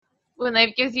When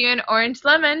life gives you an orange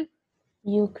lemon,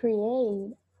 you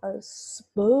create a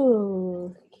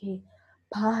spooky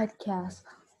podcast.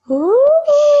 Ooh.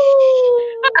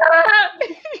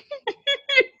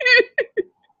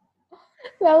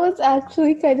 That was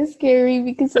actually kind of scary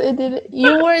because it didn't.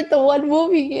 You weren't the one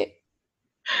moving it.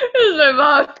 This is my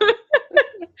mom.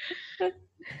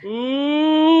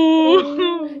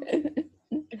 Ooh.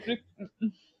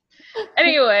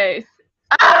 Anyways,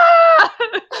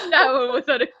 that one was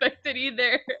unexpected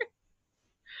either.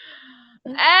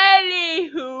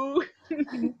 Anywho,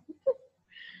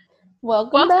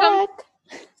 welcome back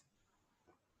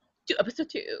to episode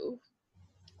 2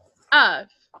 of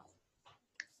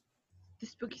the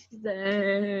spooky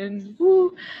season.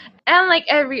 Woo. And like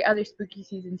every other spooky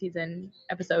season,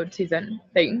 episode season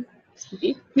thing,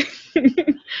 spooky,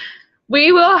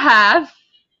 we will have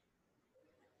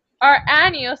our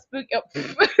annual spooky,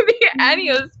 the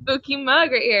annual spooky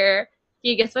mug right here. Can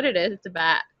you guess what it is? It's a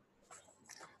bat.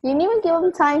 You didn't even give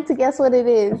them time to guess what it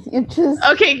is. You just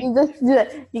okay. You just do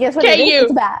it. You guess what it is?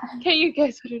 It's a bat. Can you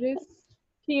guess what it is?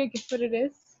 Can you guess what it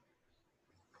is?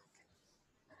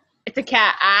 It's a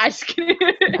cat. Just kidding.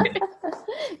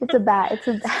 It's a bat. It's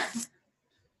a bat.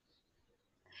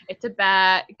 It's a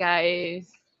bat,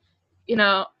 guys. You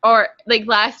know, or like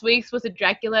last week's was a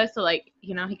Dracula, so like,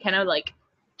 you know, he kind of like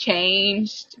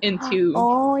changed into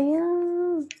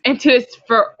into his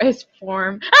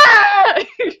form.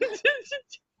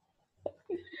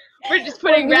 We're just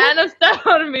putting random stuff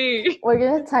on me. We're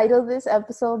gonna title this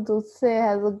episode Dulce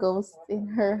has a ghost in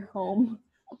her home.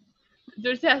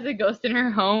 Dulce has a ghost in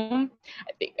her home?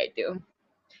 I think I do.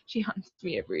 She haunts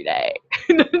me every day.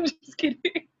 No, I'm just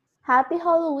kidding. Happy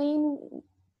Halloween.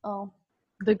 Oh.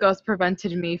 The ghost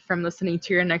prevented me from listening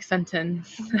to your next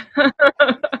sentence.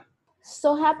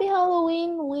 So happy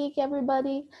Halloween week,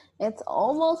 everybody. It's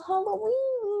almost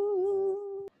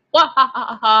Halloween.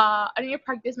 I need to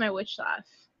practice my witch laugh.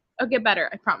 I'll get better,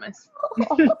 I promise.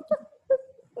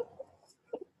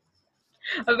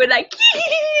 I'll be like,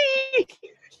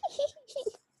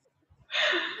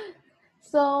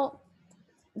 So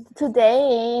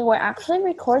today we're actually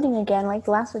recording again, like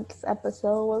last week's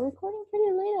episode. We're recording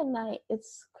pretty late at night.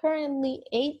 It's currently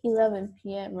 8:11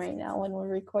 p.m. right now when we're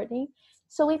recording.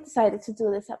 So we decided to do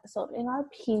this episode in our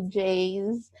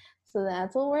PJs. So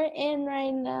that's what we're in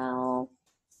right now.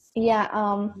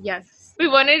 Yeah, yes. We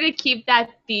wanted to keep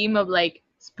that theme of like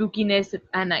spookiness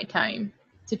at nighttime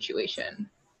situation.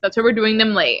 That's why we're doing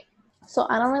them late. So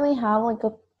I don't really have like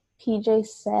a PJ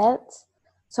set.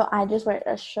 So I just wear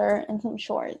a shirt and some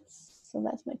shorts. So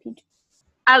that's my PJ.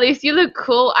 At least you look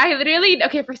cool. I literally,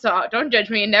 okay, first of all, don't judge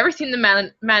me. I've never seen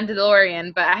the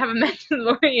Mandalorian, but I have a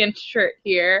Mandalorian shirt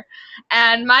here.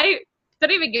 And don't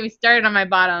even get me started on my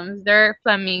bottoms. They're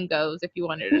flamingos, if you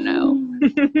wanted to know.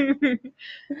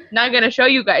 Not going to show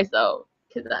you guys, though,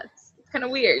 because that's kind of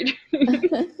weird.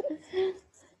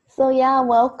 So, yeah,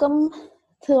 welcome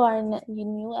to our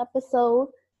new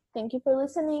episode. Thank you for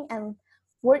listening. And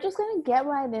we're just going to get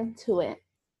right into it.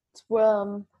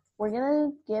 We're going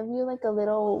to give you like a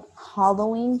little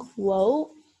Halloween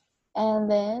quote, and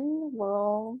then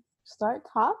we'll start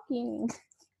talking.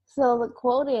 So the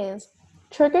quote is,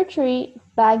 trick or treat,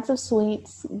 bags of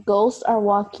sweets, ghosts are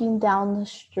walking down the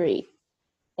street.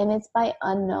 And it's by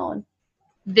Unknown.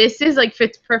 This is like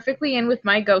fits perfectly in with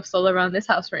my ghosts all around this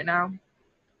house right now.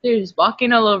 They're just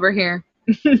walking all over here.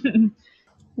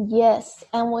 Yes,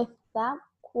 and with that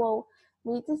quote,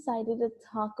 we decided to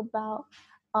talk about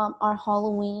our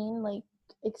Halloween like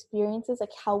experiences,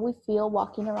 like how we feel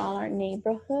walking around our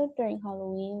neighborhood during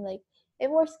Halloween, like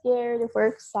if we're scared, if we're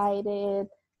excited,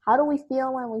 how do we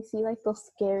feel when we see like those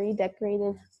scary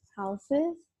decorated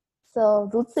houses? So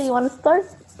Dulce, you want to start?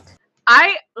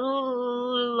 I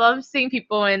love seeing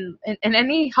people in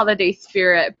any holiday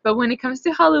spirit, but when it comes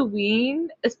to Halloween,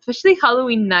 especially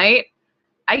Halloween night,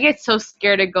 I get so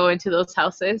scared to go into those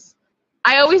houses.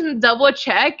 I always double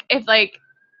check if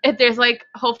there's like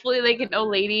hopefully like an old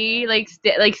lady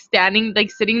standing like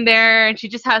sitting there and she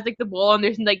just has like the bowl and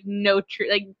there's like no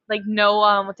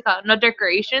no what's it called, no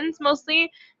decorations mostly,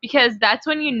 because that's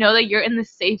when you know that you're in the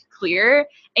safe clear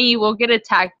and you won't get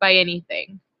attacked by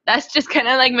anything. That's just kind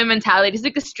of like my mentality. It's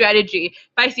like a strategy.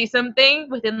 If I see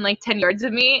something within like 10 yards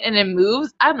of me and it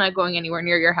moves, I'm not going anywhere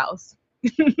near your house.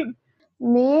 Me,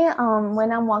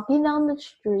 when I'm walking down the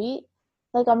street,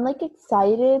 like I'm like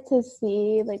excited to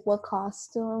see like what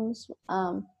costumes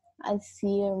I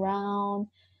see around,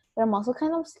 but I'm also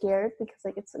kind of scared because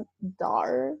like it's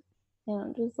dark and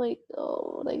I'm just like,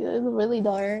 oh, like it's really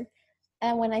dark.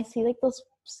 And when I see like those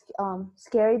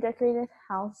scary decorated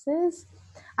houses.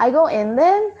 I go in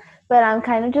them, but I'm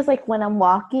kind of just like when I'm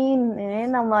walking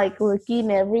in, I'm like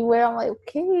looking everywhere. I'm like,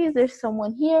 okay, is there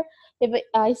someone here? If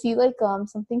I see like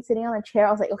something sitting on a chair,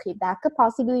 I was like, okay, that could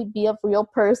possibly be a real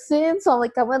person. So I'm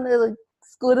like, I'm gonna like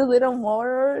scoot a little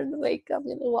more, like I'm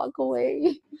gonna walk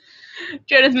away.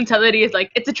 Jonah's mentality is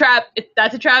like, it's a trap.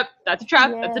 That's a trap. That's a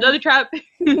trap. That's Yes. another trap.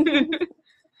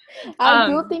 I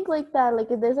do think like that. Like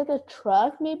if there's like a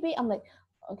truck, maybe I'm like,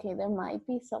 okay, there might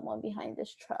be someone behind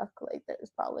this truck. Like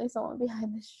there's probably someone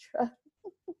behind this truck.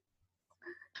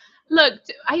 Look,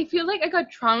 I feel like I got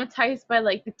traumatized by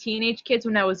like the teenage kids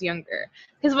when I was younger.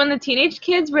 Because when the teenage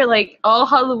kids were like all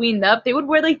Halloweened up, they would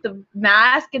wear like the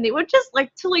mask and they would just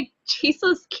like to like chase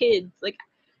those kids. Like,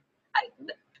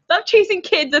 stop chasing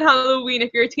kids at Halloween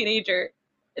if you're a teenager.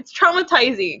 It's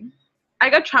traumatizing. I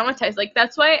got traumatized. Like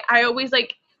that's why I always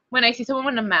like when I see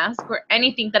someone in a mask or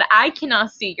anything that I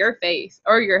cannot see your face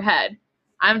or your head,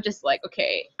 I'm just like,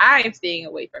 okay, I'm staying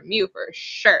away from you for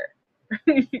sure.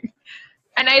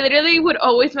 And I literally would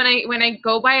always when I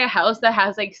go by a house that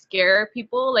has like scare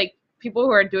people, like people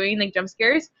who are doing like jump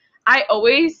scares, I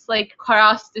always like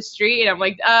cross the street and I'm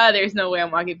like, there's no way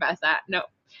I'm walking past that. No.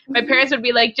 My parents would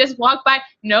be like, just walk by.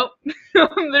 Nope.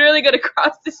 I'm literally gonna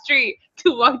cross the street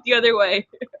to walk the other way.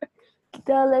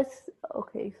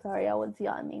 Okay, sorry, I was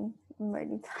yawning. I'm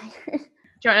already tired.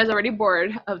 Joanna's already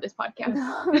bored of this podcast.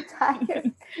 No, I'm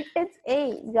tired. It's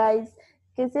 8, guys.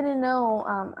 You guys didn't know.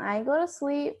 I go to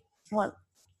sleep. Well,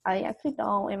 I actually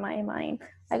don't in my mind.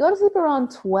 I go to sleep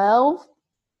around 12,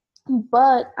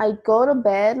 but I go to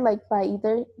bed like by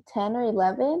either 10 or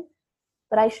 11.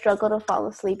 But I struggle to fall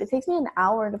asleep. It takes me an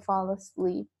hour to fall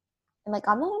asleep, and like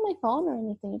I'm not on my phone or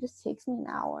anything. It just takes me an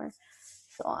hour.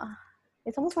 So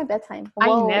it's almost my bedtime.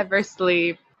 Whoa. I never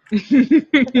sleep.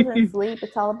 It doesn't sleep.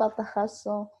 It's all about the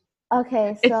hustle.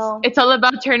 Okay, so it's all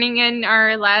about turning in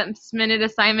our last minute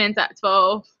assignments at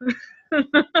 12.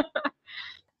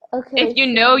 Okay. If you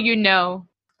know, you know.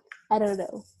 I don't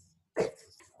know.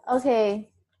 Okay,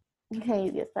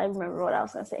 yes, I remember what I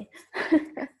was gonna say.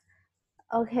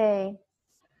 Okay.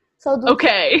 So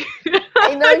okay.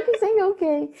 I know you can say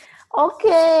okay.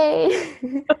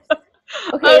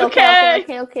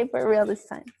 Okay, for real this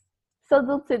time. So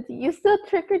Dulce, do you still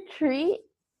trick or treat?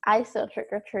 I still trick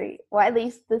or treat. Well, at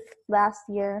least this last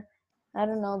year. I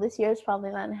don't know. This year is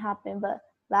probably not gonna happen, but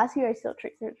last year I still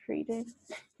trick or treated.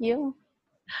 You?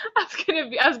 I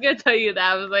was gonna tell you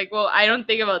that. I was like, well, I don't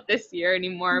think about this year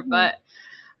anymore, but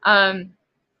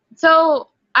so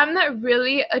I'm not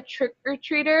really a trick or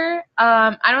treater.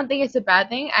 I don't think it's a bad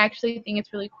thing. I actually think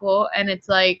it's really cool, and it's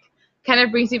like kind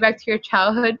of brings you back to your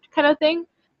childhood kind of thing.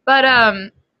 But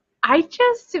I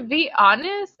just, to be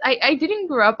honest, I didn't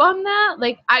grow up on that.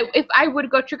 Like if I would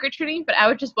go trick or treating, but I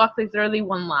would just walk like literally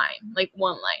one line, like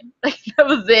that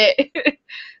was it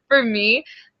for me.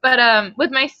 But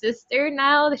with my sister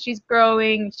now that she's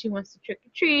growing, she wants to trick or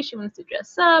treat, she wants to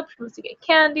dress up, she wants to get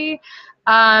candy.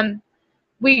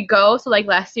 We go. So like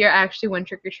last year, I actually went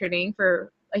trick or treating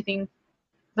for I think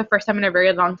the first time in a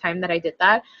very long time that I did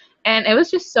that, and it was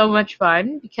just so much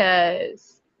fun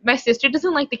because my sister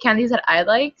doesn't like the candies that I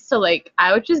like, so like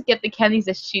I would just get the candies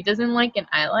that she doesn't like and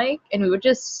I like, and we would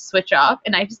just switch off,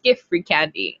 and I just get free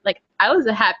candy. Like I was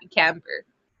a happy camper.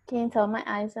 Can you tell my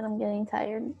eyes that I'm getting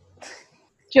tired?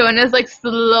 Joanna's like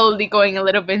slowly going a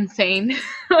little bit insane.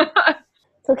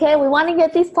 It's okay. We want to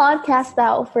get these podcasts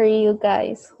out for you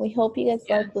guys. We hope you guys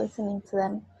like listening to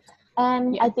them.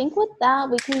 And I think with that,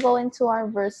 we can go into our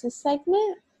versus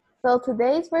segment. So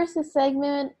today's versus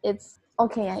segment, it's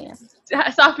okay. I am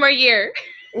sophomore year.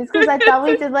 It's because I thought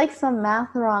we did like some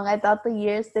math wrong. I thought the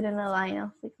years didn't align. I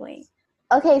was like, wait.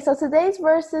 Okay, so today's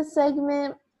versus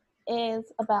segment is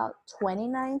about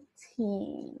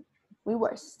 2019. We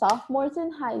were sophomores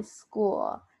in high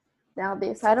school. Now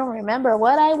this, I don't remember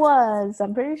what I was.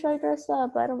 I'm pretty sure I dressed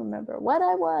up. I don't remember what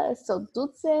I was. So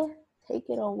Dulce, take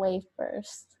it away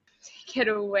first. Take it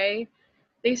away.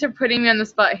 Thanks for putting me on the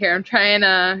spot here. I'm trying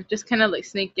to just kind of like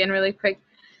sneak in really quick.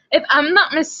 If I'm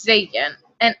not mistaken,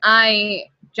 and I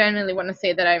genuinely want to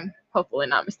say that I'm hopefully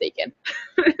not mistaken,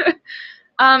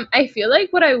 I feel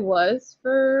like what I was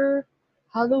for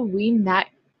Halloween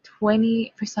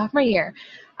for sophomore year,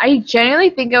 I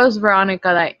genuinely think I was Veronica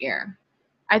that year.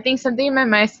 I think something in my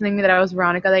mind is telling me that I was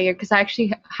Veronica that year because I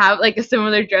actually have like a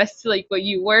similar dress to like what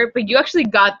you wore, but you actually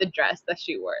got the dress that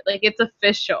she wore. Like it's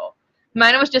official.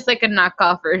 Mine was just like a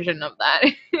knockoff version of that.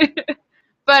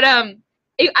 But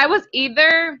I was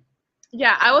either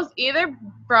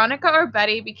Veronica or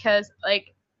Betty because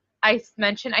like I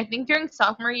mentioned, I think during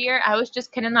sophomore year I was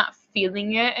just kind of not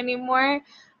feeling it anymore.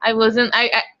 I wasn't.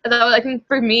 I think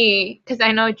for me, because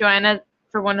I know Joanna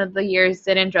for one of the years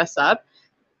didn't dress up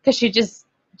because she just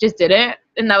didn't,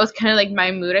 and that was kind of like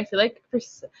my mood. I feel like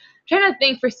trying to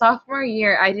think for sophomore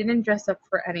year, I didn't dress up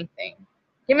for anything.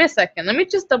 Give me a second. Let me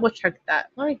just double check that.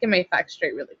 Let me get my facts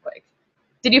straight really quick.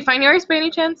 Did you find yours by any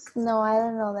chance? No, I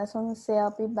don't know. That's what I'm gonna say.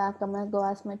 I'll be back. I'm gonna go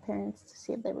ask my parents to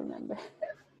see if they remember.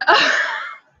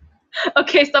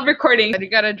 Okay, stop recording. You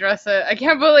gotta dress it. I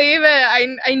can't believe it.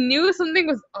 I knew something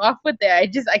was off with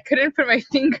it. I couldn't put my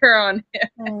finger on it.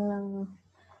 I know.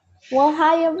 Well,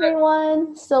 hi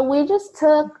everyone. So we just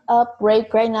took a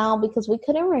break right now because we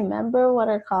couldn't remember what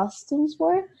our costumes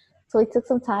were. So we took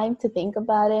some time to think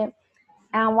about it.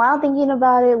 And while thinking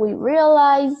about it, we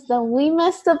realized that we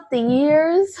messed up the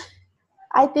years.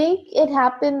 I think it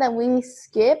happened that we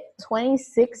skipped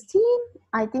 2016.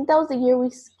 I think that was the year we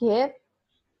skipped.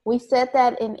 We said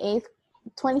that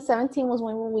 2017 was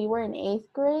when we were in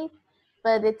 8th grade,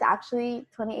 but it's actually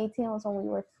 2018 was when we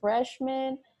were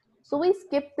freshmen. So we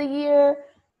skipped the year.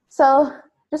 So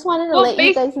just wanted to let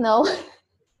you guys know.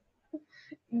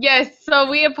 Yes, so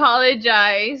we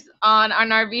apologize on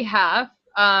our behalf.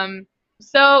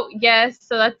 So that's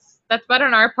bad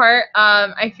on our part.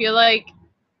 I feel like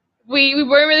we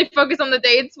weren't really focused on the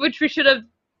dates, which we should have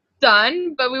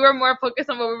done, but we were more focused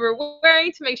on what we were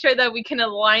wearing to make sure that we can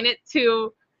align it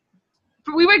to.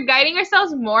 We were guiding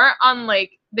ourselves more on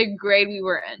like the grade we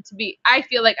were in. I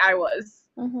feel like I was.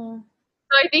 Mm-hmm.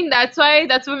 So I think that's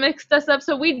what mixed us up.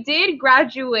 So we did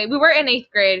graduate. We were in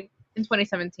 8th grade in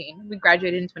 2017. We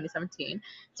graduated in 2017.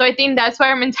 So I think that's why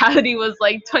our mentality was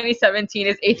like 2017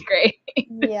 is 8th grade.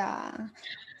 Yeah.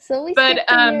 So we skipped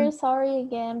the year. Sorry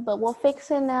again, but we'll fix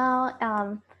it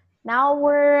now. Now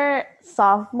we're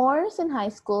sophomores in high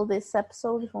school. This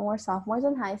episode is when we're sophomores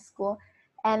in high school,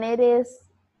 and it is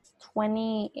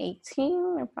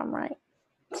 2018, if I'm right.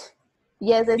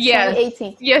 Yes, it's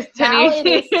 2018. Yes, 2018. Now it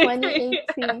is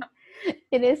 2018.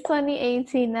 It is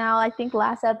 2018 now. I think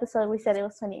last episode we said it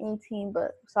was 2018,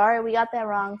 but sorry, we got that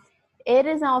wrong. It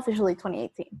is now officially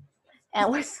 2018.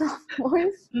 And we're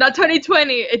sophomores. Not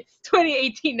 2020. It's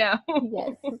 2018 now.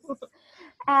 Yes.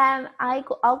 And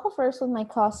I'll go first with my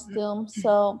costume.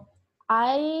 So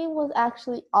I was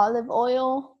actually Olive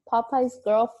Oil, Popeye's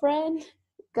girlfriend.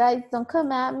 Guys, don't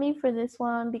come at me for this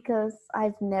one because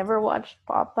I've never watched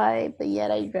Popeye, but yet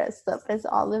I dressed up as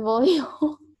Olive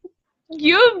Oil.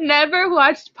 You've never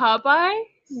watched Popeye?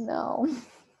 No.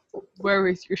 Where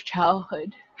was your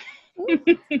childhood?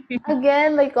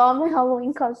 Again, like all my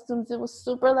Halloween costumes, it was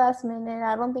super last minute.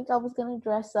 I don't think I was gonna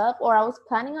dress up, or I was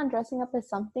planning on dressing up as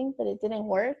something, but it didn't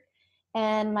work.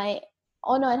 And it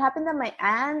happened that my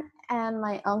aunt and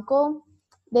my uncle,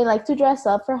 they like to dress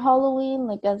up for Halloween,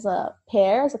 like as a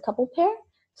couple pair.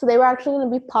 So they were actually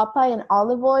gonna be Popeye and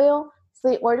Olive Oil. So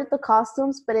they ordered the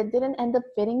costumes, but it didn't end up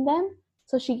fitting them.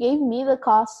 So she gave me the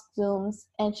costumes,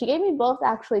 and she gave me both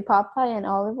actually, Popeye and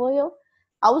Olive Oil.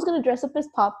 I was gonna dress up as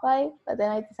Popeye, but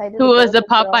then I decided. Who was the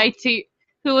Popeye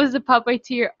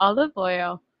to your Olive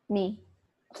Oil? Me.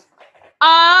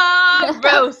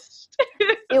 Roast.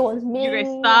 It was me. You guys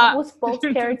stop. It was both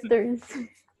characters.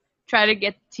 Try to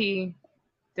get tea.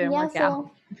 Didn't work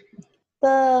out.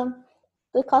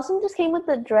 The costume just came with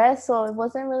the dress, so it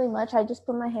wasn't really much. I just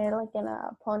put my hair like in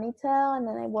a ponytail, and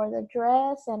then I wore the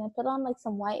dress, and I put on like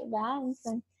some white Vans,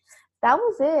 and that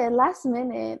was it. Last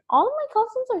minute. All of my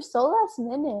costumes are so last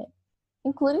minute,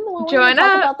 including the one we're going to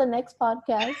talk about the next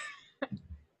podcast.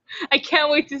 I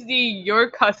can't wait to see your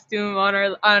costume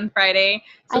on Friday.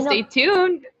 So stay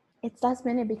tuned. It's last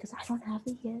minute because I don't have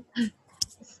it yet.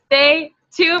 Stay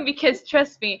tuned because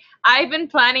trust me, I've been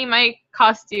planning my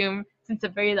costume since the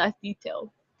very last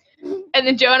detail. And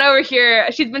then Joanna over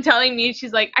here, she's been telling me,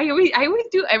 she's like, I always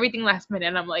do everything last minute.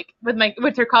 And I'm like,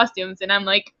 with her costumes, and I'm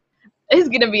like, it's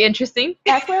gonna be interesting.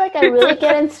 That's where like I really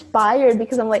get inspired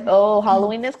because I'm like, oh,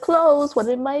 Halloween is close. What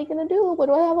am I gonna do? What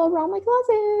do I have around my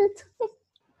closet?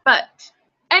 But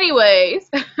anyways,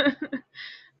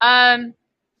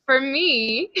 for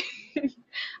me,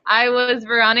 I was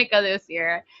Veronica this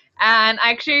year, and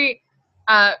I actually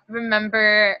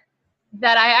remember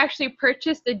that I actually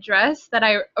purchased a dress that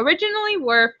I originally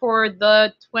wore for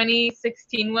the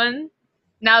 2016 one.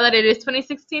 Now that it is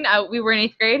 2016, we were in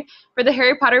 8th grade. For the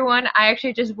Harry Potter one, I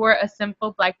actually just wore a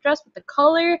simple black dress with the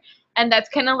color, and that's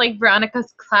kind of like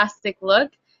Veronica's classic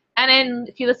look. And then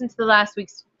if you listen to the last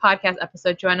week's podcast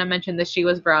episode, Joanna mentioned that she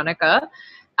was Veronica.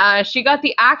 She got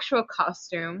the actual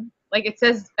costume. Like it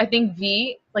says, I think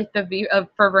V, like the V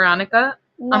for Veronica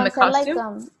on the costume.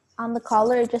 Like, on the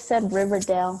collar, it just said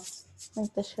Riverdale,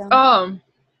 like the show. Oh,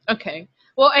 okay.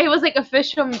 Well, it was like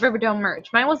official Riverdale merch.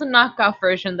 Mine was a knockoff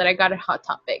version that I got at Hot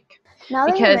Topic. Now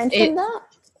that you because mentioned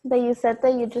that you said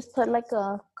that you just put like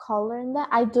a collar in that,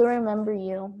 I do remember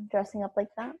you dressing up like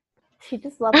that. She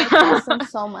just loved my costume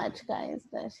so much, guys.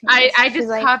 That I she's just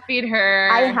like, copied her.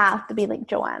 I have to be like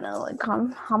Joanna. Like,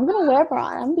 I'm gonna wear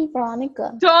Veronica. I'm gonna be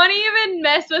Veronica. Don't even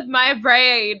mess with my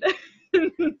braid.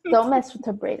 Don't mess with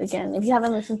her braid again. If you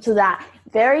haven't listened to that,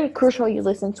 very crucial you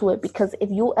listen to it, because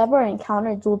if you ever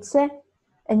encounter Dulce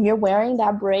and you're wearing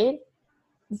that braid,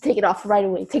 take it off right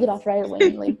away. Take it off right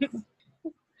away. Like,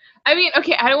 I mean,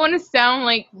 okay, I don't want to sound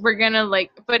like we're gonna like,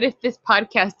 but if this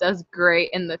podcast does great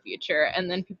in the future, and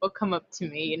then people come up to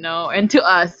me, and to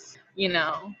us,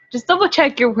 just double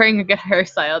check you're wearing a good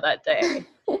hairstyle that day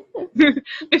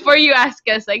before you ask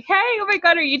us, like, hey, oh my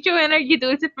God, are you Joanna? Are you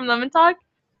doing it from Lemon Talk?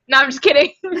 No, I'm just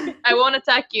kidding. I won't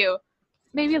attack you.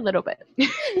 Maybe a little bit.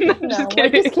 No, we're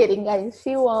just kidding, guys.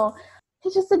 She won't.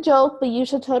 It's just a joke, but you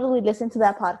should totally listen to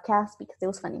that podcast because it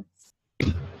was funny.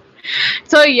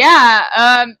 So yeah,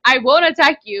 I won't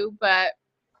attack you, but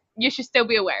you should still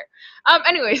be aware.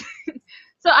 Anyways,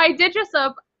 so I did dress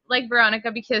up like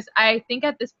Veronica because I think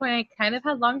at this point I kind of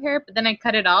had long hair, but then I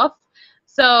cut it off.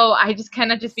 So I just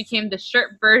kind of just became the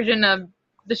shirt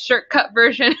cut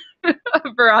version of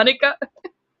Veronica.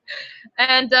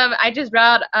 And I just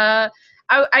brought, I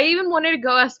even wanted to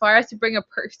go as far as to bring a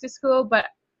purse to school, but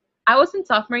I was in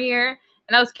sophomore year,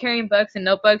 and I was carrying books and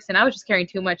notebooks, and I was just carrying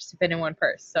too much to fit in one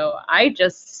purse. So I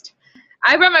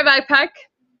brought my backpack.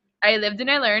 I lived and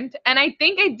I learned. And I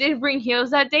think I did bring heels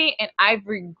that day, and I've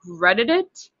regretted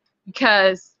it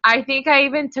because I think I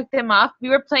even took them off. We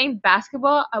were playing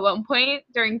basketball at one point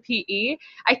during PE.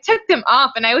 I took them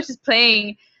off, and I was just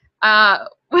playing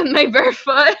with my bare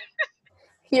foot.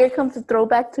 Here comes a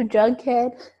throwback to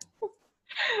Jughead.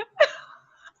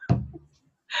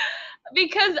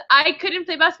 Because I couldn't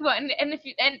play basketball,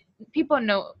 and people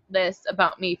know this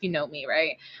about me if you know me,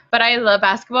 right? But I love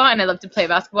basketball and I love to play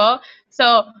basketball.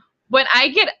 So when I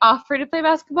get offered to play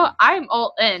basketball, I'm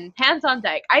all in, hands on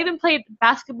deck. I even played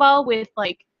basketball with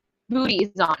like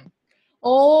booties on.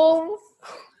 Oh,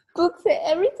 Dulce,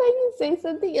 every time you say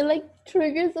something, it like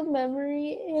triggers a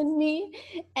memory in me.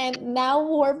 And now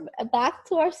we're back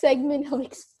to our segment of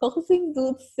exposing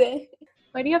Dulce.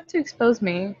 Why do you have to expose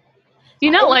me? Do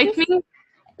you not like me?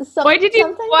 Why did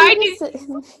you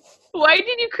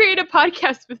create a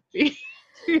podcast with me?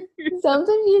 Sometimes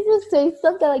you just say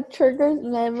stuff that like triggers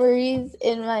memories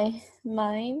in my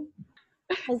mind.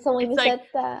 And so when you said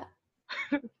that,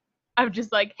 I'm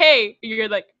just like, hey, you're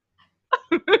like.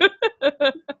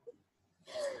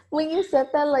 When you said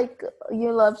that, like,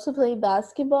 you love to play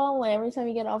basketball, when every time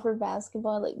you get offered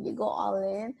basketball, like, you go all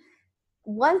in.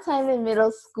 One time in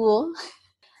middle school,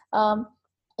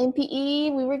 in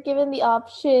PE, we were given the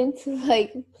option to,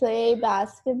 like, play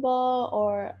basketball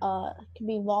or it could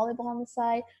be volleyball on the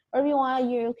side. Or if you want,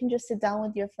 you can just sit down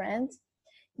with your friends.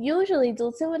 Usually,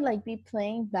 Dulce would, like, be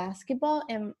playing basketball,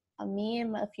 and me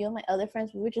and a few of my other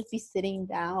friends, we would just be sitting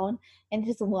down and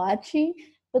just watching.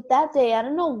 But that day, I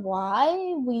don't know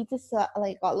why, we just,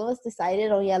 like, all of us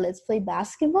decided, oh, yeah, let's play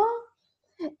basketball.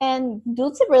 And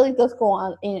Dulce really does go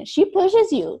on, and she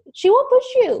pushes you. She will push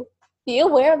you. Be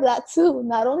aware of that, too.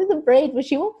 Not only the braid, but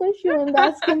she will push you in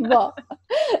basketball.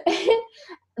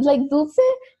 Like, Dulce,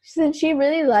 since she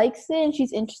really likes it and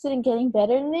she's interested in getting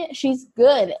better in it, she's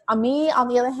good. Me, on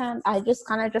the other hand, I just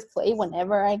kind of just play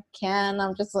whenever I can.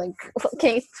 I'm just like,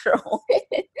 okay, throw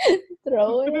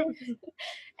it.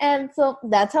 And so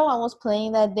that's how I was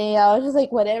playing that day. I was just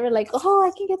like, whatever, like, oh,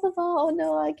 I can get the ball. Oh,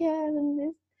 no, I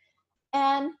can't.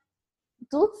 And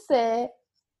Dulce, I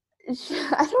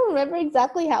don't remember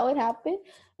exactly how it happened.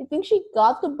 I think she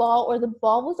got the ball, or the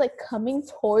ball was, like, coming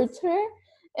towards her.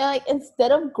 And, like,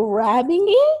 instead of grabbing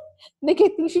it, like, I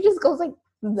think she just goes like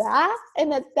that.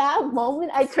 And at that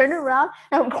moment, I turn around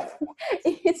and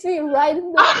it hits me right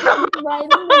in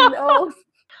the nose.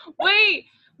 Wait,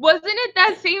 wasn't it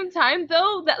that same time,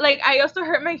 though, that, like, I also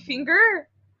hurt my finger?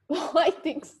 Oh, I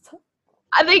think so.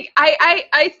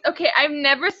 Okay, I've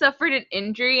never suffered an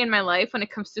injury in my life when it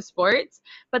comes to sports,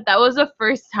 but that was the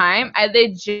first time I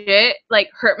legit, like,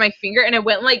 hurt my finger, and it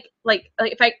went like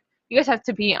if you guys have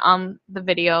to be on the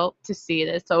video to see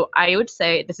this, so I would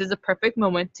say this is a perfect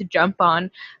moment to jump on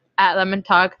at Lemon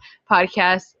Talk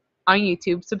Podcast on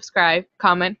YouTube, subscribe,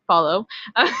 comment, follow.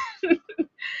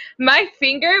 My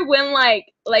finger went like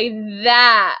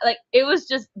that, like, it was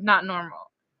just not normal.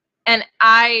 And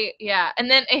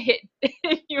and then it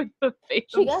hit you in the face.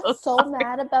 She got so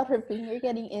mad about her finger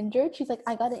getting injured. She's like,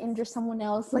 I gotta injure someone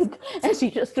else. Like, and she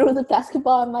just threw the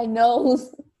basketball on my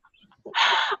nose.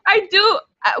 I do.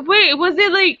 Wait, was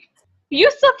it like You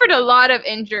suffered a lot of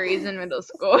injuries in middle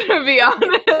school, to be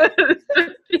honest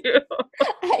with you.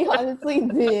 I honestly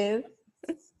did.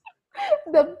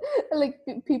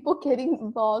 People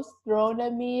getting balls thrown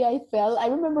at me. I fell. I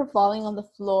remember falling on the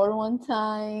floor one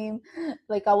time.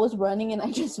 Like I was running and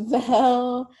I just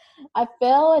fell. I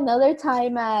fell another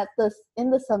time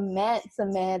in the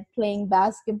cement playing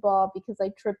basketball because I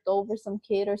tripped over some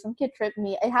kid or some kid tripped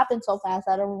me. It happened so fast.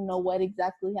 I don't know what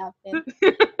exactly happened.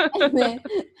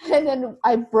 and then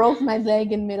I broke my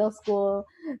leg in middle school.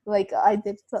 Like I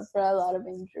did suffer a lot of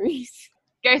injuries.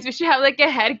 Guys, we should have like a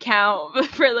head count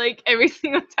for like every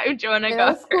single time Joanna Middle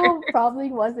got school hurt. probably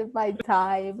wasn't my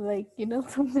time. Like,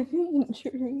 so many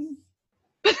injuries.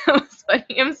 That was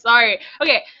funny. I'm sorry.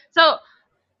 Okay, so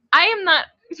I am not.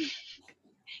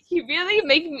 You really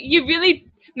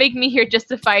make me here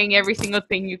justifying every single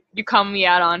thing you call me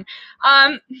out on.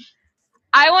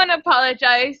 I want to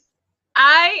apologize.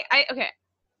 Okay.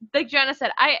 Like Joanna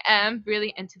said, I am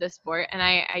really into the sport, and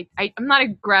I'm not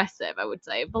aggressive, I would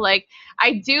say, but like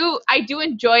I do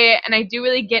enjoy it, and I do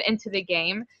really get into the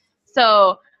game.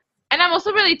 So, and I'm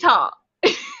also really tall,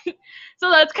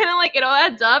 so that's kind of like it all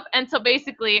adds up. And so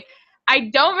basically, I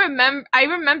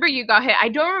remember you got hit. I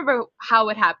don't remember how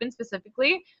it happened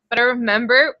specifically, but I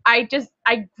remember I didn't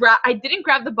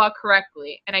grab the ball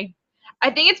correctly, and I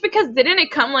think it's because didn't it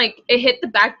come like it hit the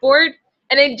backboard.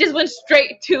 And it just went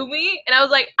straight to me, and I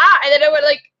was like, and then I went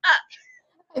like,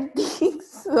 I think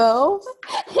so.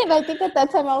 And I think at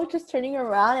that time I was just turning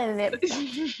around and it.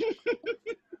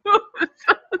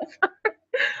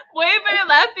 Why am I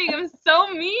laughing? I'm so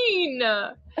mean.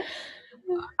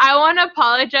 I want to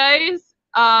apologize.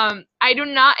 I do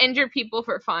not injure people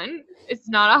for fun. It's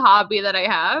not a hobby that I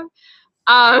have.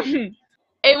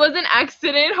 It was an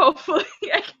accident. Hopefully,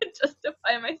 I can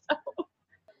justify myself.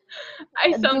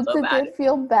 I sound so bad. I did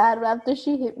feel bad after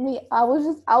she hit me. I was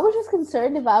just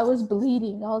concerned if I was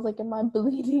bleeding. I was like, am I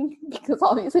bleeding? Because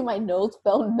obviously my nose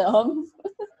felt numb.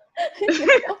 Shut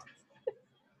up!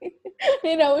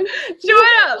 She's like,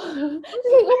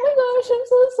 oh my gosh, I'm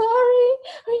so sorry.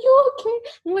 Are you okay?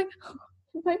 I'm like,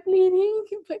 am I bleeding?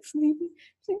 Am I bleeding?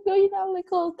 She's like, no, you're not. I'm like,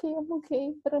 oh, okay, I'm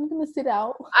okay, but I'm gonna sit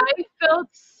out. I felt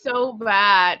so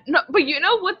bad. No, but you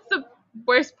know what's the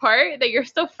worst part? That you're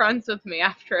still friends with me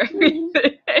after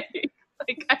everything.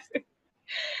 Like,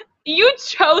 you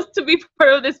chose to be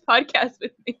part of this podcast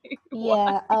with me.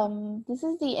 Yeah. This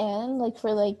is the end. Like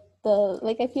for like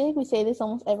I feel like we say this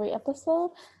almost every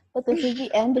episode, but this is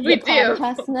the end of the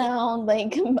podcast now.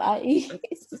 Like, bye.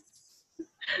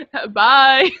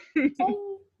 Bye.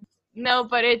 No,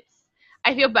 but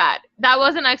I feel bad. That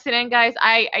was an accident, guys.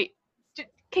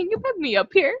 Can you put me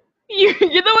up here? You're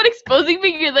the one exposing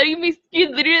me. You're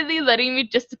literally letting me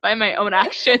justify my own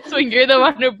actions when you're the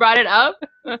one who brought it up.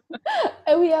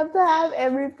 And we have to have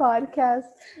every podcast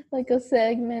like a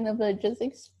segment of just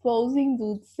exposing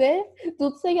Dulce.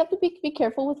 Dulce, you have to be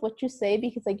careful with what you say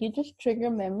because like you just trigger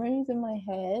memories in my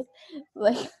head.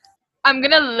 Like I'm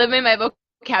gonna limit my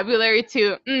vocabulary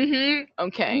to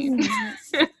okay.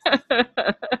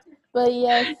 But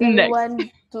yes,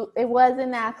 everyone, it was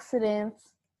an accident.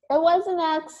 It was an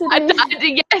accident.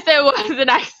 Yes, it was an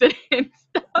accident.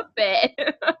 Stop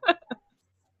it.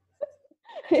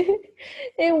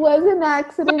 It was an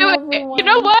accident. Wait. You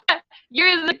know what?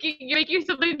 You're making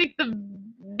yourself like the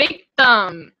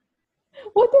victim.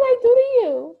 What did I do to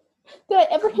you? Did I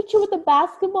ever hit you with a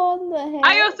basketball in the head?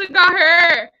 I also got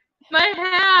hurt. My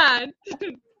hand.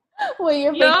 Wait,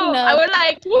 you're breaking up. I was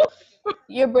like, woof.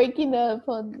 You're breaking up.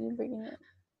 You're breaking up.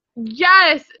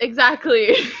 Yes,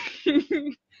 exactly.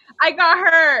 I got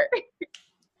hurt.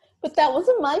 But that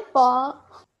wasn't my fault.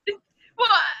 Well,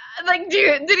 like,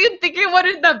 did you think I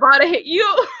wanted that ball to hit you?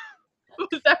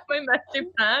 Was that my master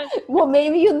plan? Well,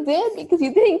 maybe you did because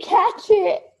you didn't catch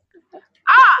it.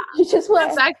 You just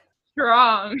went back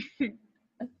strong.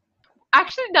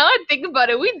 Actually, now that I think about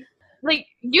it,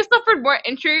 you suffered more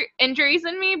injuries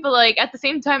than me, but like at the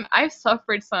same time, I've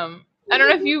suffered some. I don't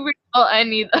know if you recall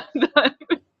any of them.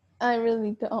 I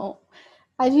really don't.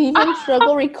 I even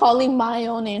struggle recalling my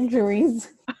own injuries.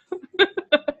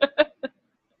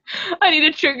 I need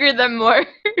to trigger them more.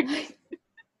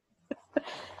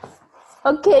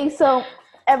 Okay, so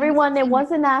everyone, it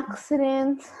was an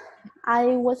accident. I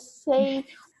was safe.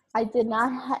 I did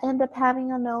not end up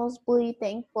having a nosebleed,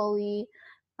 thankfully.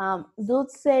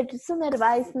 Dulce, just some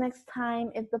advice next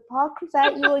time. If the ball comes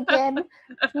at you again,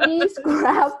 please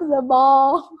grab the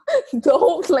ball.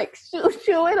 Don't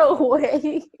shoo it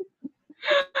away.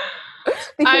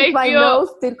 Because my nose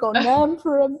did go numb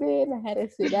for a bit. I had to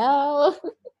sit out.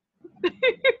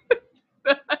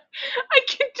 I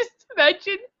can just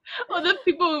imagine All the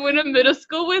people we went to middle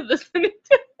school with listening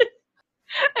to it.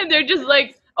 And they're just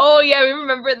like, oh yeah, we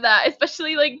remember that.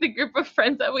 Especially like the group of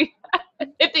friends that we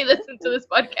had if they listen to this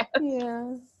podcast.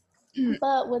 Yeah.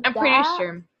 But I'm pretty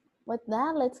sure. with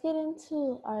that, let's get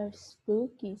into our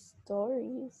spooky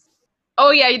stories.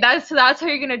 Oh yeah, that's how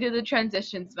you're gonna do the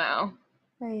transitions now.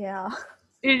 Yeah.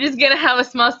 You're just gonna have a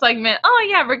small segment. Oh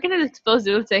yeah, we're gonna expose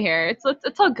Dulce here. It's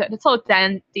all good. It's all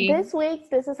dandy. This week,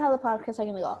 this is how the podcast are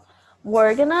gonna go.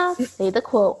 We're gonna say the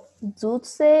quote.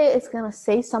 Dulce is gonna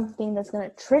say something that's gonna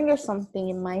trigger something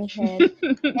in my head,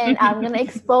 and I'm gonna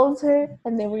expose her,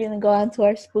 and then we're gonna go on to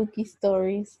our spooky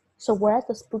stories. So we're at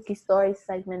the spooky stories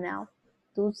segment now.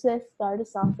 Dulce, start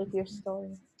us off with your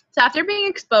story. So after being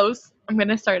exposed, I'm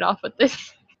gonna start off with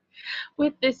this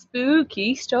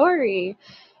spooky story.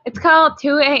 It's called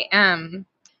 2 a.m.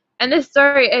 And this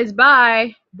story is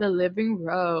by The Living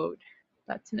Road.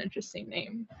 That's an interesting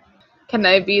name. Can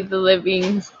I be the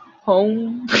living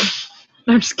home?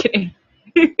 No, I'm just kidding.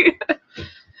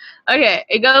 Okay,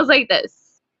 it goes like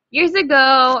this. Years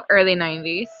ago, early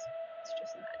 90s. Let's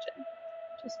just imagine.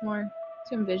 Just more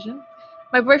to envision.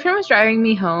 My boyfriend was driving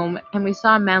me home, and we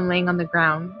saw a man laying on the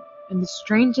ground in the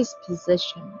strangest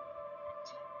position.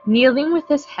 Kneeling with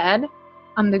his head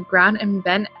on the ground and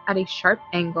bent at a sharp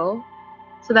angle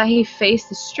so that he faced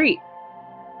the street.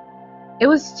 It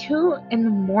was 2 in the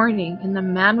morning and the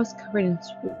man was covered in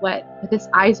sweat with his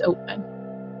eyes open.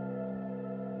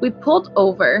 We pulled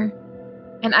over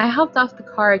and I hopped off the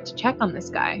car to check on this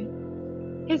guy.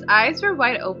 His eyes were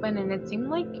wide open and it seemed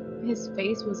like his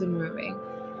face wasn't moving,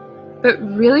 but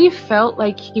really felt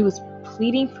like he was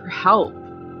pleading for help.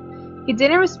 He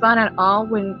didn't respond at all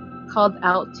when called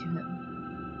out to him.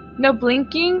 No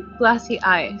blinking, glassy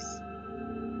eyes.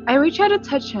 I reached out to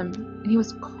touch him, and he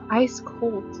was ice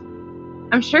cold.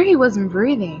 I'm sure he wasn't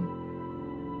breathing.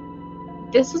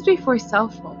 This was before cell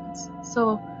phones,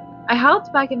 so I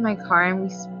hopped back in my car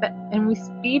and we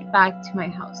speed back to my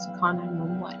house to call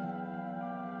 911.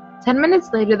 10 minutes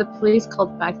later, the police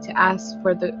called back to ask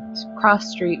for the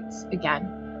cross streets again.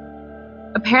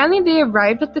 Apparently, they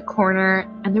arrived at the corner,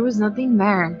 and there was nothing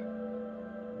there.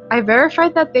 I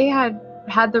verified that they had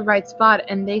the right spot,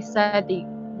 and they said they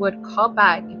would call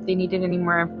back if they needed any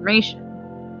more information.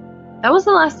 That was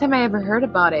the last time I ever heard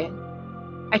about it.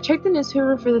 I checked the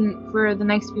newspaper for the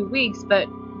next few weeks, but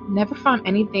never found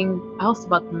anything else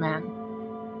about the man.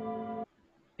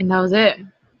 And that was it.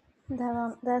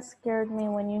 That scared me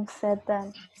when you said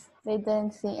that they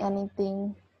didn't see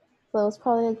anything. So it was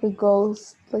probably like a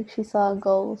ghost, like she saw a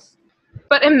ghost.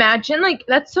 But imagine, like,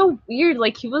 that's so weird.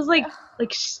 Like, he was like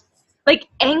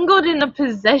angled in a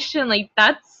position. Like,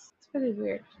 that's really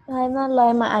weird. I'm not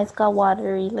lying, my eyes got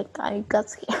watery. Like, I got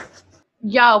scared.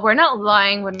 Yeah, we're not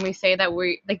lying when we say that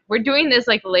we're doing this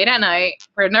like late at night.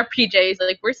 We're in our PJs,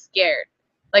 like we're scared.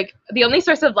 Like the only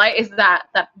source of light is that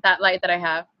light that I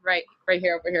have right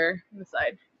here over here on the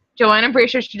side. Joanne, I'm pretty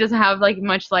sure she doesn't have like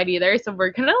much light either, so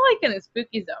we're kind of like in a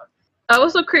spooky zone. I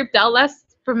was so creeped out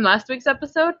from last week's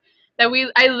episode that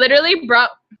I literally brought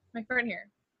my friend here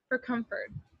for comfort.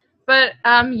 But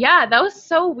yeah, that was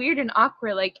so weird and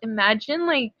awkward. Like imagine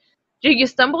like you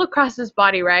stumble across this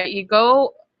body, right? You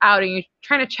go out and you're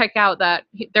trying to check out that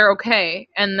they're okay,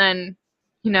 and then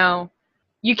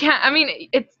you can't. I mean,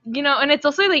 it's and it's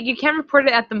also like you can't report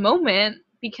it at the moment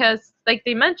because, like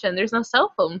they mentioned, there's no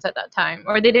cell phones at that time,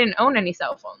 or they didn't own any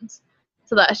cell phones.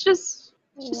 So that's just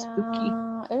spooky.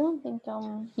 I don't think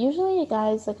usually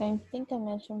guys, like I think I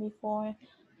mentioned before,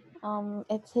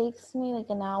 it takes me like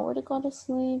an hour to go to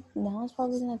sleep. Now it's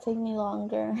probably gonna take me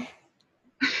longer.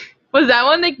 Was that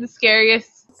one like the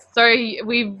scariest story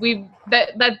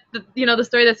the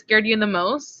story that scared you the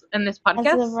most in this podcast?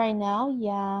 As of right now,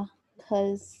 yeah,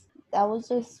 because that was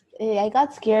just I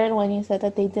got scared when you said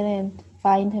that they didn't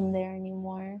find him there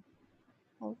anymore.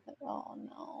 I was like, oh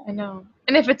no. I know.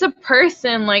 And if it's a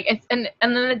person, like it's and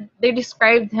then they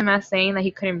described him as saying that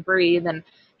he couldn't breathe and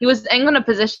he was in a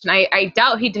position. I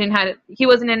doubt he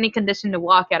wasn't in any condition to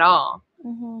walk at all.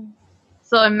 Mm-hmm.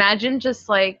 So imagine just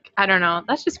like, I don't know,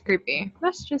 that's just creepy.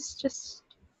 That's just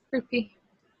creepy.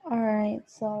 Alright,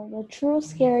 so the true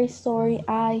scary story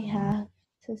I have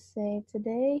to say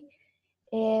today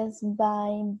is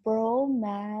by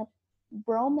Broman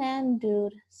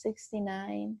Dude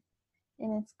 69,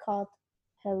 and it's called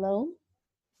Hello.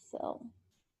 So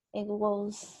it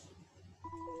goes,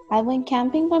 I went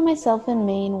camping by myself in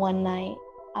Maine one night.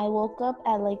 I woke up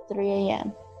at like 3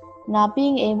 a.m. Not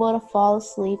being able to fall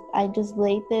asleep, I just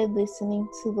laid there listening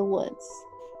to the woods.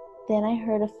 Then I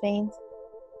heard a faint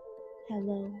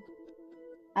hello.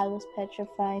 I was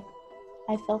petrified.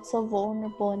 I felt so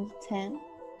vulnerable in the tent.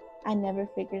 I never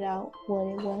figured out what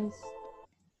it was.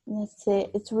 And that's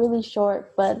it. It's really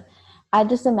short, but I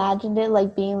just imagined it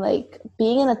like being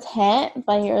in a tent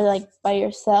by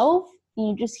yourself, and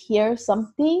you just hear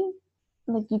something.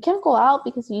 Like you can't go out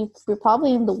because you're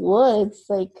probably in the woods.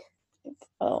 Like,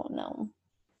 oh no.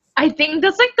 I think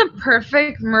that's like the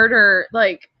perfect murder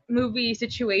like movie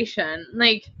situation.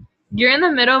 Like you're in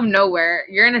the middle of nowhere,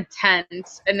 you're in a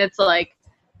tent, and it's like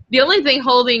the only thing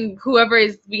holding whoever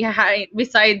is behind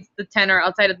besides the tent or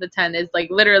outside of the tent is like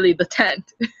literally the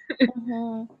tent.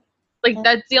 Mm-hmm. Like And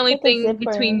that's the only like a thing zipper.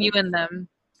 between you and them.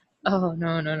 Oh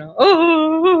no.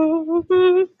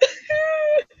 Oh.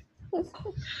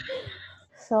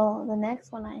 So the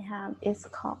next one I have is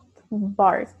called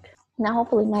Bark. Now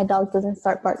hopefully my dog doesn't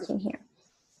start barking here.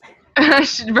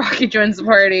 Rocky joins the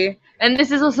party. And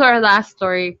this is also our last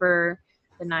story for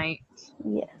the night.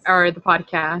 Yes. Or the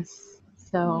podcast.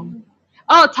 So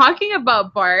oh, talking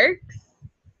about barks.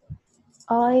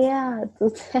 Oh yeah,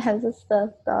 it has a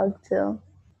stuffed dog too.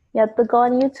 You have to go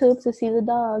on YouTube to see the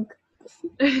dog.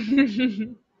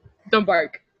 Don't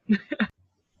bark.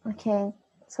 Okay,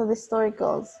 so this story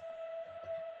goes.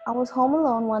 I was home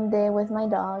alone one day with my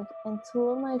dog and two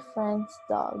of my friends'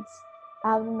 dogs.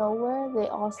 Out of nowhere, they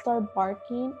all start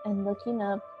barking and looking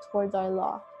up towards our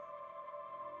loft.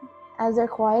 As they're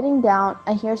quieting down,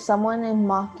 I hear someone in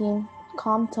mocking,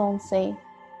 calm tone say,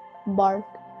 "Bark."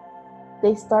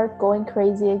 They start going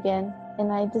crazy again,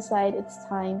 and I decide it's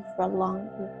time for a long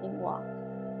evening walk.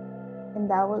 And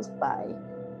that was by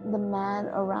the man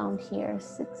around here,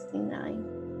 69.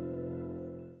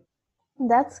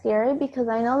 That's scary because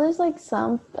I know there's like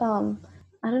some,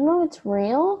 I don't know if it's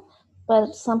real,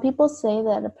 but some people say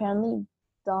that apparently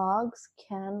dogs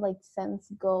can like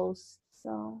sense ghosts.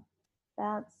 So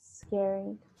that's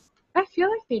scary. I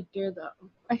feel like they do though.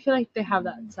 I feel like they have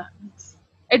that sense.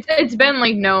 It's been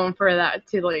like known for that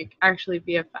to like actually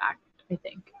be a fact, I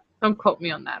think. Don't quote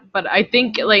me on that. But I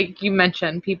think like you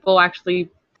mentioned, people actually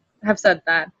have said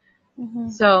that. Mm-hmm.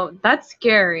 So that's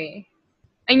scary.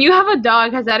 And you have a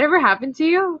dog. Has that ever happened to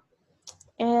you?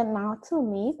 And not to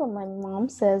me, but my mom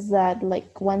says that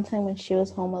like one time when she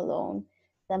was home alone,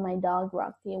 that my dog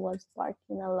Rocky was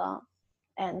barking a lot,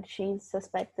 and she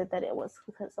suspected that it was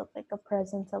because of like a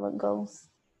presence of a ghost.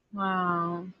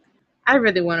 Wow. I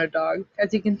really want a dog.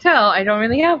 As you can tell, I don't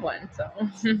really have one, so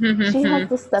She has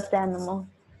the stuffed animal.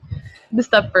 the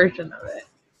stuffed version of it.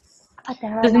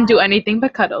 But Doesn't do anything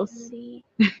but cuddles. there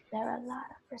are a lot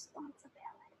of responsibility.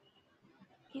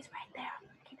 He's right there. I'm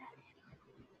looking at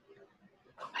him.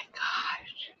 Oh my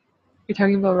gosh. You're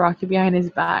talking about Rocky behind his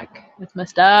back. That's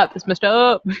messed up. That's messed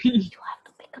up. You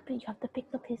have to pick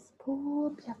up his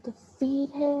poop. You have to feed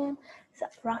him. So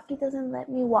Rocky doesn't let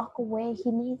me walk away.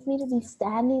 He needs me to be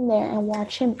standing there and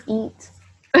watch him eat.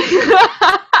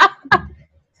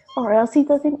 Or else he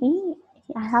doesn't eat.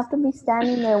 I have to be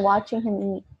standing there watching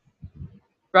him eat.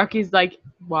 Rocky's like,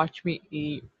 watch me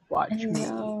eat. Watch me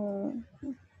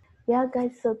eat. Yeah,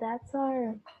 guys, so that's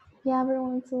our... Yeah,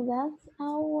 everyone, so that's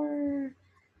our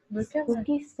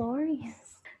spooky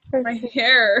stories. My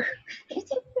hair.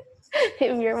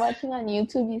 If you're watching on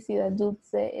YouTube, you see that Dulce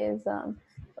is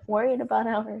worried about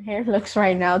how her hair looks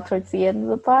right now towards the end of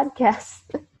the podcast.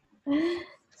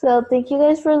 So thank you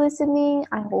guys for listening.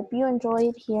 I hope you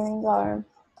enjoyed hearing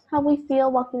how we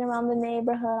feel walking around the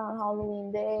neighborhood on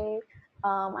Halloween Day.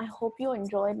 I hope you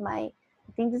enjoyed I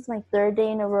think this is my third day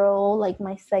in a row, like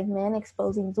my segment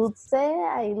exposing Dulce.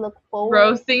 I look forward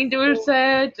roasting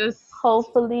Dulce, just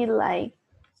hopefully like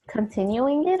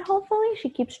continuing it. Hopefully she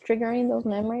keeps triggering those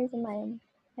memories in my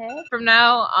head. From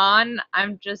now on,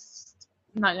 I'm just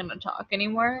not gonna talk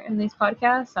anymore in these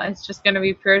podcasts. It's just gonna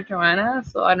be pure Joanna,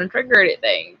 so I don't trigger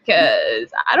anything because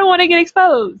I don't want to get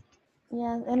exposed.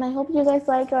 Yeah, and I hope you guys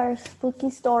like our spooky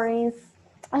stories.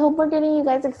 I hope we're getting you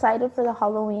guys excited for the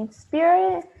Halloween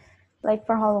spirit, like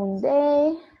for Halloween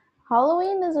Day.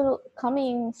 Halloween is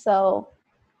coming, so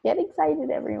get excited,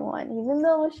 everyone. Even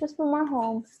though it's just from our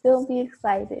home, still be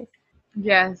excited.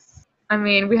 Yes. I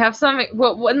mean, we have some,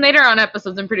 well, later on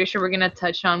episodes, I'm pretty sure we're going to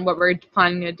touch on what we're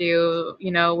planning to do,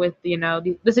 with,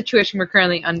 the situation we're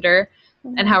currently under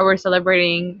and how we're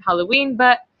celebrating Halloween.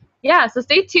 But yeah, so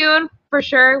stay tuned for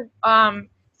sure.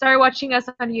 Start watching us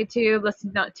on YouTube,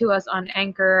 listen to us on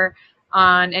Anchor,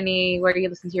 on anywhere you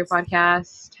listen to your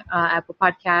podcast, Apple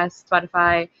Podcasts,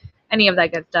 Spotify, any of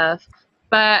that good stuff.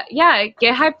 But yeah,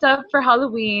 get hyped up for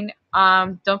Halloween.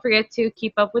 Don't forget to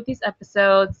keep up with these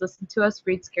episodes, listen to us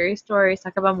read scary stories,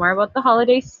 talk about more about the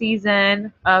holiday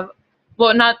season of,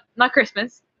 well, not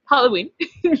Christmas, Halloween.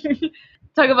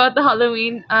 Talk about the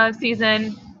Halloween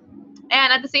season.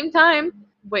 And at the same time,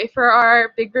 wait for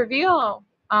our big reveal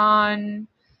on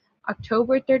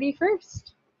October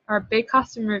 31st. Our big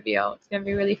costume reveal. It's going to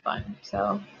be really fun.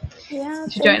 So Yeah,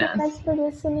 you should thank join you us. guys for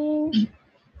listening.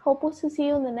 Hope to see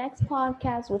you in the next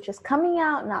podcast, which is coming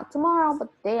out not tomorrow, but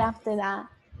the day after that.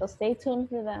 So stay tuned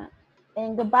for that.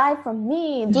 And goodbye from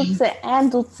me, Dulce,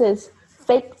 and Dulce's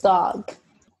fake dog.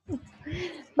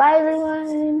 Bye,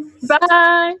 everyone.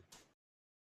 Bye.